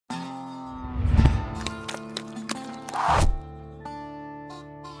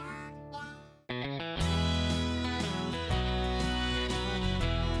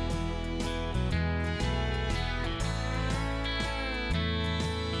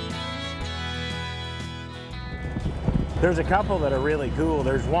There's a couple that are really cool.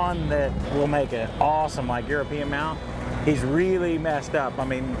 There's one that will make an awesome like European mount. He's really messed up. I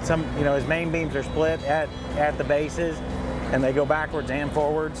mean, his main beams are split at the bases, and they go backwards and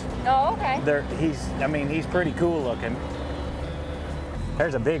forwards. Oh, okay. He's pretty cool looking.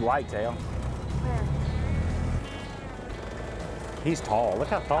 There's a big whitetail. Where? He's tall. Look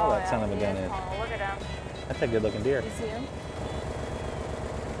how tall that son of a gun is. Tall. Look at him. That's a good looking deer. You see him?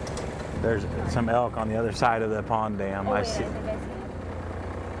 There's some elk on the other side of the pond dam. Oh, I yeah, see. I think I see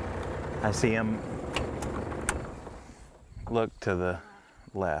him. I see him. Look to the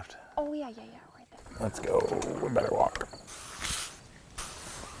left. Oh yeah, right there. Let's go. We better walk.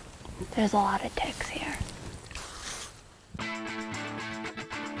 There's a lot of ticks here.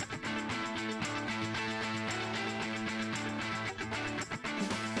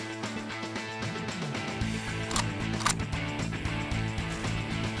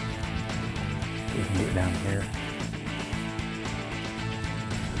 We can get down here.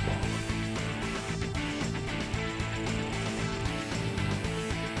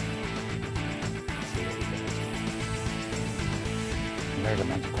 There's a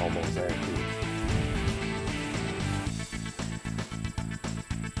bunch of tall bulls there too.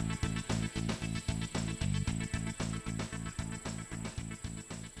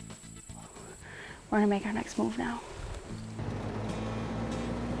 We're gonna make our next move now.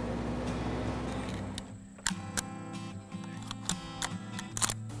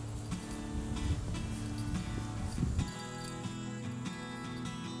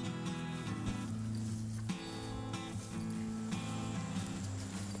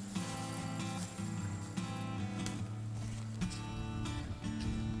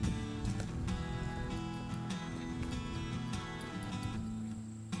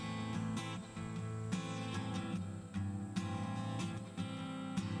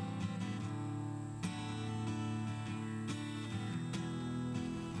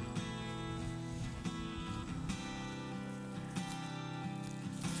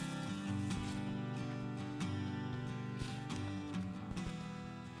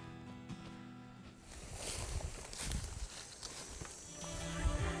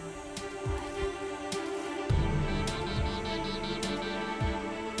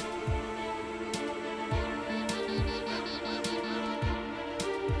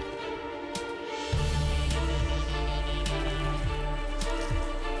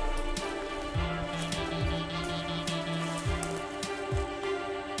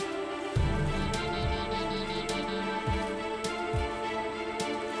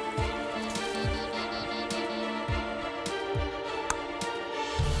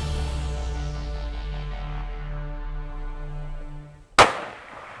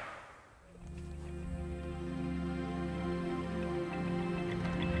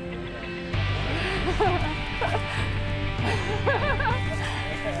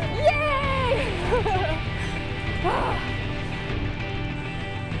 Yay!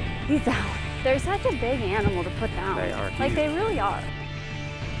 He's down. They're such a big animal to put down. They are Like huge. they really are.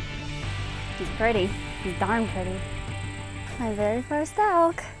 He's pretty. He's darn pretty. My very first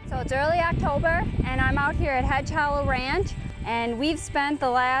elk. So it's early October and I'm out here at Hedge Hollow Ranch, and we've spent the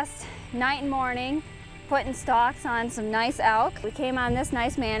last night and morning putting stalks on some nice elk. We came on this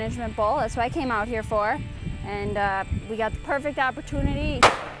nice management bull. That's what I came out here for. And we got the perfect opportunity.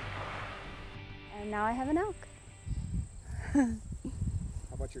 And now I have an elk. How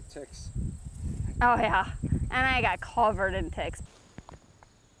about your ticks? Oh yeah, and I got covered in ticks.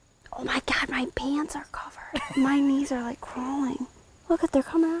 Oh my God, my pants are covered. My knees are like crawling. Look at, they're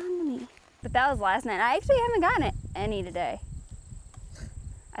coming on to me. But that was last night. I actually haven't gotten any today.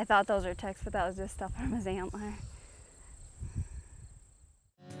 I thought those were ticks, but that was just stuff on his antler.